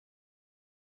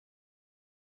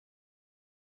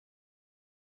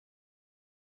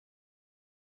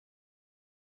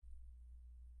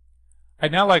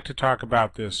I'd now like to talk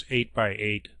about this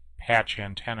 8x8 patch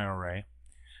antenna array.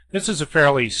 This is a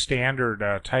fairly standard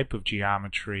type of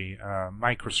geometry,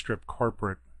 microstrip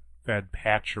corporate fed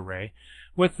patch array,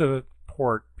 with the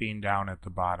port being down at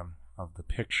the bottom of the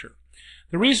picture.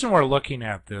 The reason we're looking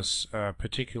at this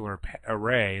particular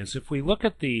array is if we look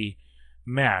at the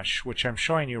mesh, which I'm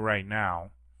showing you right now,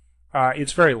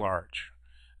 it's very large.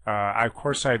 Of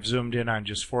course, I've zoomed in on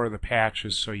just 4 of the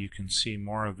patches so you can see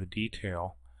more of the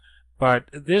detail. But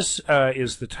this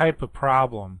is the type of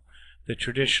problem that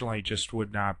traditionally just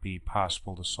would not be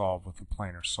possible to solve with a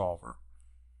planar solver.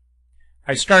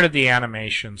 I started the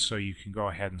animation so you can go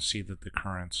ahead and see that the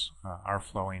currents are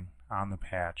flowing on the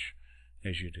patch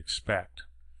as you'd expect.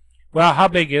 Well, how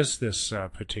big is this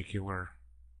particular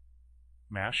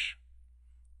mesh?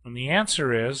 And the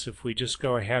answer is, if we just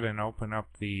go ahead and open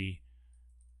up the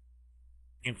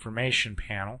information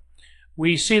panel,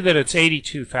 we see that it's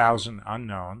 82,000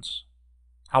 unknowns.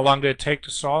 How long did it take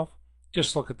to solve?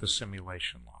 Just look at the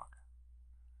simulation log.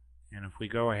 And if we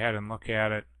go ahead and look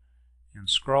at it and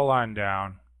scroll on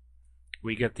down,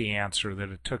 we get the answer that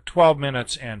it took 12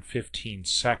 minutes and 15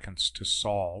 seconds to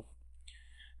solve.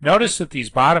 Notice that these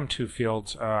bottom 2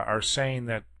 fields are saying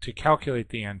that to calculate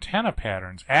the antenna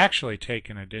patterns actually take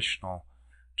an additional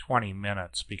 20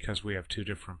 minutes because we have 2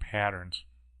 different patterns.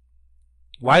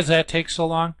 Why does that take so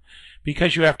long?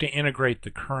 Because you have to integrate the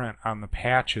current on the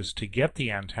patches to get the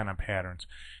antenna patterns,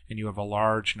 and you have a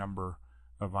large number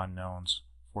of unknowns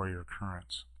for your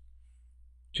currents.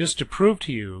 Just to prove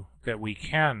to you that we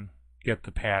can get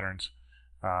the patterns,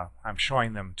 I'm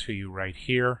showing them to you right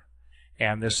here,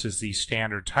 and this is the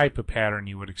standard type of pattern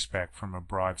you would expect from a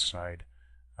broadside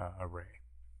array.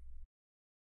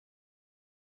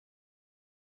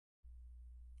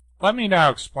 Let me now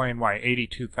explain why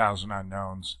 82,000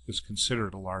 unknowns is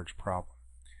considered a large problem.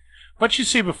 What you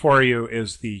see before you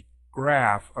is the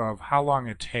graph of how long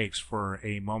it takes for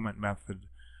a moment method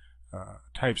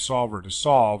type solver to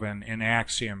solve, and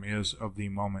AXIEM is of the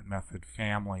moment method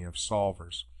family of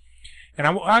solvers. And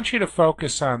I want you to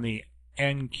focus on the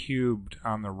n cubed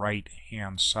on the right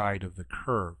hand side of the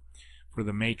curve for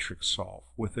the matrix solve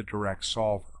with a direct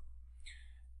solver.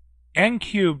 N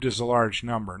cubed is a large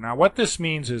number. Now what this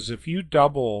means is if you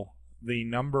double the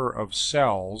number of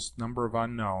cells, number of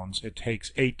unknowns, it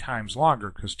takes 8 times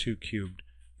longer because 2 cubed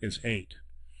is 8.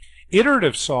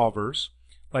 Iterative solvers,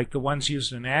 like the ones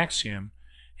used in AXIEM,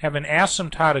 have an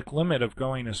asymptotic limit of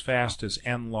going as fast as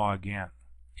n log n.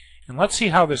 And let's see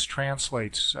how this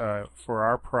translates for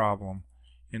our problem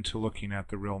into looking at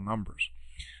the real numbers.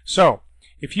 So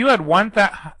if you had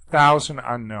 1,000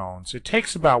 unknowns, it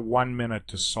takes about 1 minute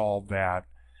to solve that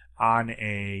on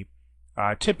a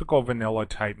typical vanilla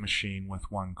type machine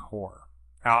with 1 core.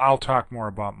 I'll talk more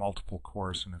about multiple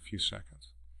cores in a few seconds.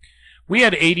 We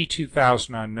had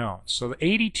 82,000 unknowns, so the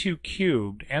 82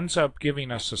 cubed ends up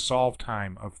giving us a solve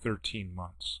time of 13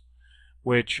 months,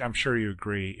 which I'm sure you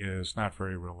agree is not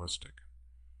very realistic.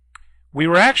 We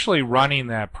were actually running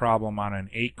that problem on an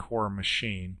 8-core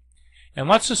machine. And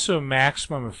let's assume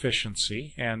maximum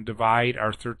efficiency and divide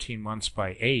our 13 months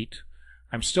by 8.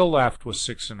 I'm still left with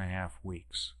 6.5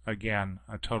 weeks. Again,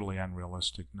 a totally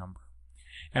unrealistic number.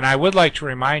 And I would like to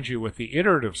remind you with the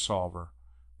iterative solver,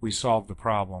 we solved the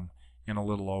problem in a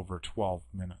little over 12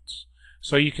 minutes.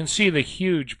 So you can see the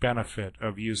huge benefit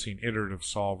of using iterative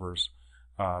solvers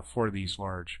for these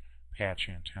large patch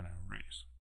antenna arrays.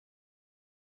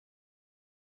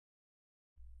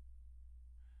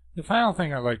 The final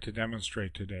thing I'd like to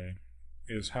demonstrate today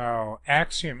is how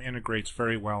AXIEM integrates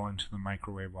very well into the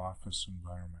microwave office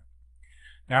environment.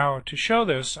 Now, to show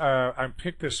this, I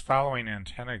picked this following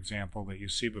antenna example that you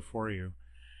see before you.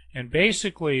 And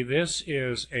basically, this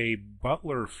is a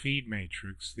Butler feed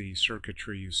matrix, the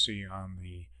circuitry you see on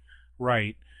the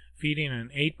right, feeding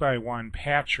an 8x1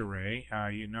 patch array.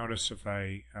 You notice if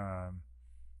I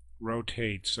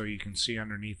rotate so you can see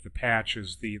underneath the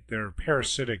patches, they're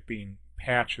parasitic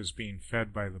patches being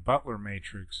fed by the Butler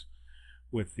matrix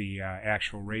with the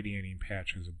actual radiating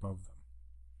patches above them.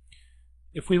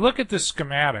 If we look at this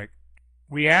schematic,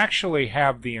 we actually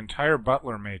have the entire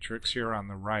Butler matrix here on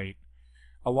the right,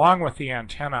 along with the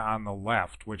antenna on the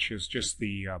left, which is just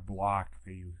the block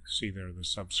that you see there, the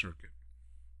subcircuit.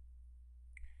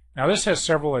 Now this has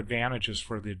several advantages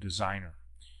for the designer.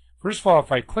 First of all,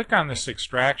 if I click on this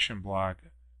extraction block,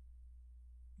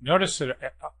 notice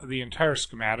that the entire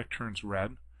schematic turns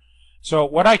red. So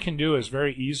what I can do is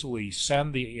very easily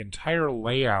send the entire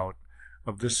layout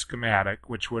of this schematic,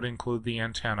 which would include the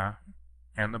antenna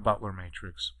and the Butler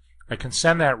matrix. I can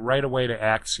send that right away to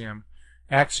AXIEM.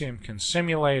 AXIEM can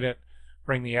simulate it,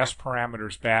 bring the S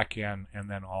parameters back in, and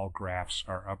then all graphs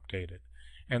are updated.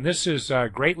 And this is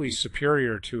greatly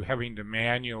superior to having to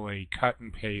manually cut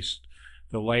and paste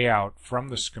the layout from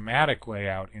the schematic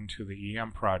layout into the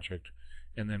EM project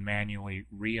and then manually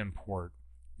re-import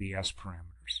the S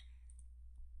parameters.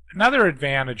 Another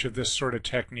advantage of this sort of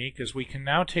technique is we can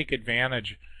now take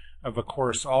advantage of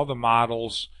course, all the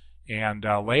models and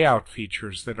layout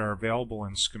features that are available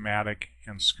in schematic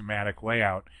and schematic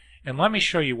layout. And let me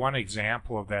show you one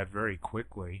example of that very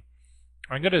quickly.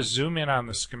 I'm going to zoom in on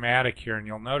the schematic here, and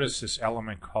you'll notice this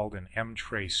element called an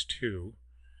mtrace2.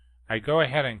 I go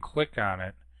ahead and click on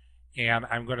it, and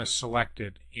I'm going to select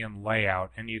it in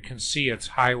layout, and you can see it's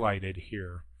highlighted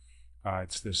here.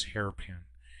 It's this hairpin.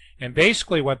 And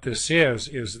basically what this is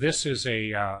this is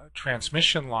a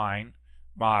transmission line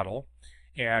model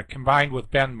combined with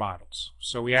bend models.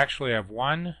 So we actually have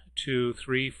 1, 2,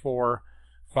 3, 4,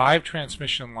 5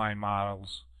 transmission line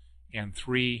models and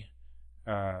 4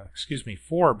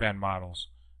 bend models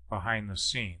behind the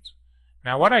scenes.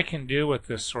 Now what I can do with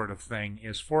this sort of thing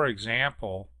is, for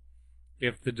example,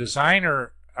 if the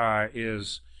designer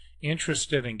is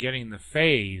interested in getting the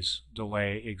phase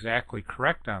delay exactly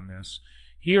correct on this,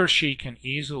 he or she can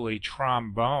easily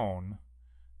trombone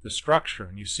the structure.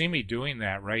 And you see me doing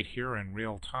that right here in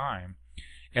real time.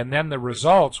 And then the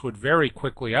results would very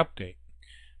quickly update,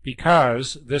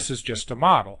 because this is just a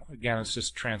model. Again, it's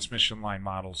just transmission line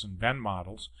models and bend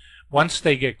models. Once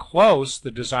they get close, the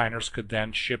designers could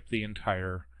then ship the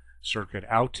entire circuit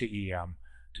out to EM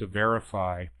to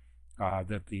verify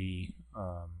that the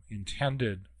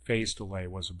intended phase delay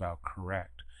was about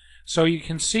correct. So you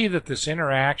can see that this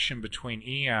interaction between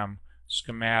EM,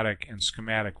 schematic, and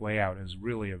schematic layout is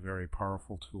really a very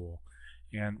powerful tool,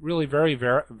 and really very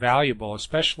valuable,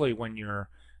 especially when you're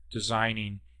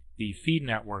designing the feed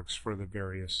networks for the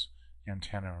various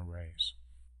antenna arrays.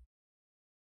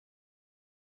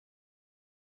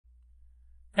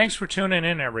 Thanks for tuning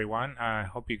in, everyone. I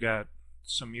hope you got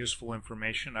some useful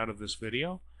information out of this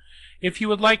video. If you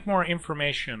would like more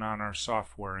information on our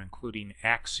software, including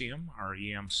AXIEM, our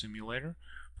EM simulator,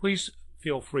 please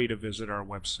feel free to visit our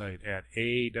website at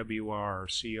awrcorp.com.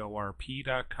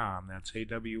 That's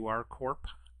awrcorp.com.